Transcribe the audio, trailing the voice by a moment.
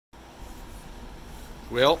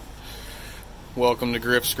Well, welcome to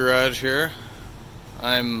Griff's Garage here.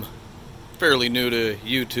 I'm fairly new to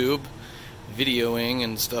YouTube, videoing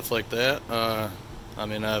and stuff like that.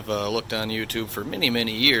 I've looked on YouTube for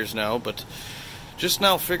many years now, but just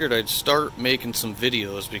now figured I'd start making some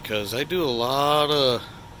videos because I do a lot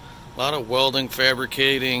of welding,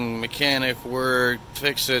 fabricating, mechanic work,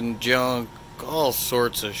 fixing junk, all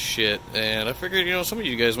sorts of shit, and I figured, some of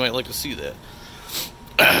you guys might like to see that.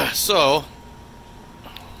 So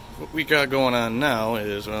what we got going on now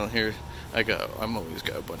is, well, here I'm always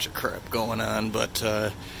got a bunch of crap going on, but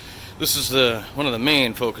this is one of the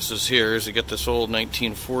main focuses here is to get this old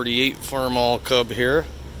 1948 Farmall Cub here.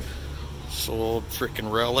 This old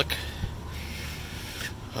freaking relic.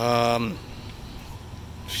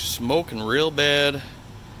 Smoking real bad.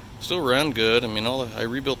 Still run good. I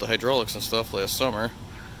rebuilt the hydraulics and stuff last summer,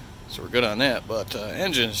 so we're good on that. But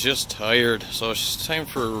engine's just tired, so it's just time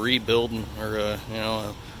for a rebuilding, or a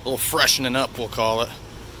little freshening up, we'll call it.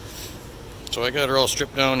 So I got her all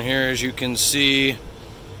stripped down here, as you can see.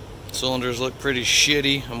 Cylinders look pretty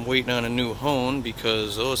shitty. I'm waiting on a new hone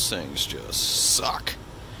because those things just suck.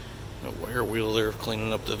 A wire wheel there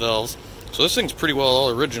cleaning up the valves. So this thing's pretty well all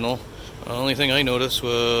original. The only thing I noticed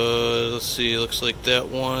was, let's see, looks like that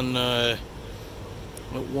one,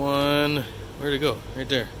 where'd it go? Right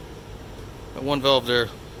there. That one valve there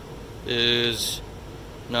is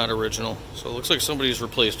not original. So it looks like somebody's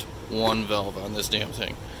replaced one valve on this damn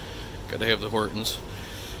thing. Gotta have the Hortons.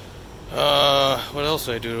 What else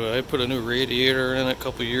did I do? I put a new radiator in a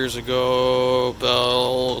couple years ago.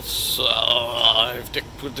 Belts. I've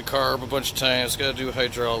dicked with the carb a bunch of times. Gotta do a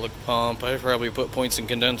hydraulic pump. I probably put points and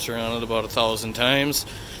condenser on it about 1,000 times.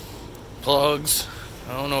 Plugs.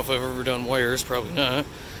 I don't know if I've ever done wires. Probably not.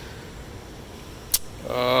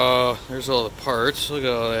 There's all the parts. Look at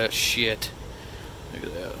all that shit. Look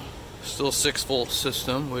at that. Still 6-volt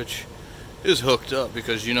system, which is hooked up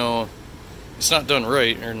because it's not done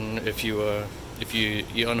right, and if you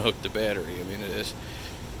unhook the battery, it is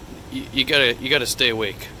you gotta stay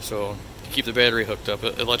awake. So to keep the battery hooked up,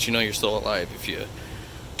 it lets you know you're still alive if you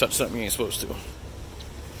touch something you ain't supposed to.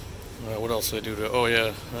 What else did I do? Oh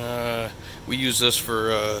yeah, we use this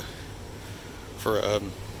for a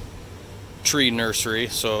tree nursery.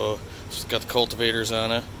 So it's got the cultivators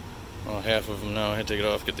on it. Well, half of them now. I had to take it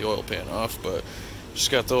off, get the oil pan off, but just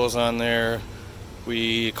got those on there.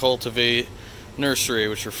 We cultivate nursery,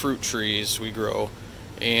 which are fruit trees we grow,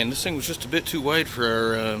 and this thing was just a bit too wide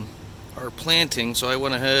for our planting, so I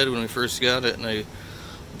went ahead when we first got it and I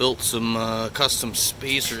built some custom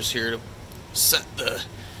spacers here to set the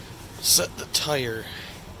tire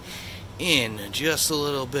in just a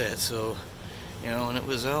little bit. So when it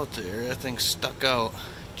was out there, that thing stuck out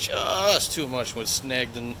just too much, would snag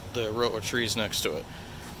the row of trees next to it.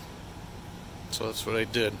 So that's what I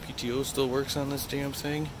did. PTO still works on this damn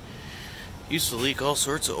thing. Used to leak all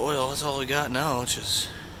sorts of oil. That's all we got now, which is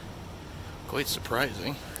quite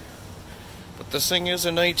surprising. But this thing is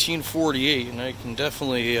a 1948, and I can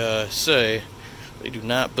definitely say they do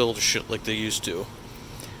not build shit like they used to.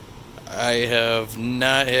 I have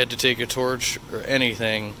not had to take a torch or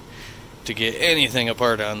anything to get anything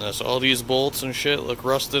apart on this. All these bolts and shit look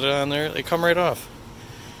rusted on there. They come right off.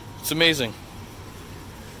 It's amazing.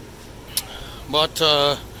 But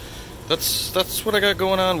that's what I got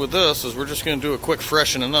going on with this. Is we're just going to do a quick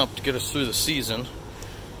freshening up to get us through the season.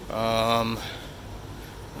 Look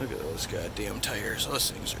at those goddamn tires.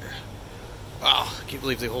 Those things are, wow, I can't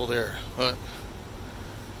believe they hold air. But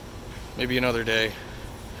maybe another day.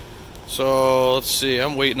 So let's see.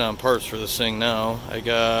 I'm waiting on parts for this thing now. I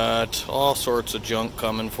got all sorts of junk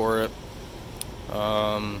coming for it.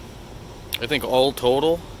 I think all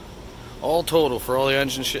total for all the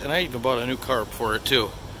engine shit, and I even bought a new carb for it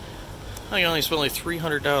too. I only spent like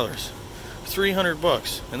 $300,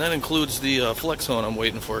 $300, and that includes the flex hone I'm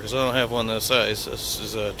waiting for because I don't have one that size. This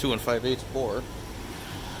is a 2 5/8 bore.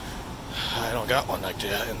 I don't got one like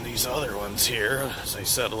that, and these other ones here, as I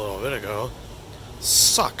said a little bit ago,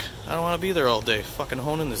 suck. I don't want to be there all day fucking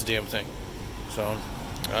honing this damn thing. So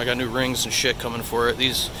I got new rings and shit coming for it.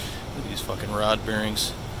 These fucking rod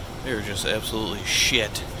bearings, they're just absolutely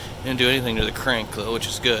shit. Didn't do anything to the crank though, which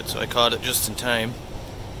is good, so I caught it just in time.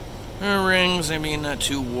 The rings, not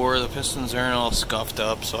too wore. The pistons aren't all scuffed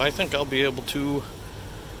up, so I think I'll be able to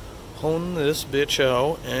hone this bitch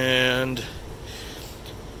out and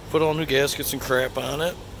put all new gaskets and crap on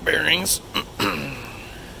it, bearings, and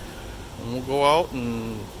we'll go out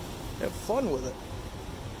and have fun with it.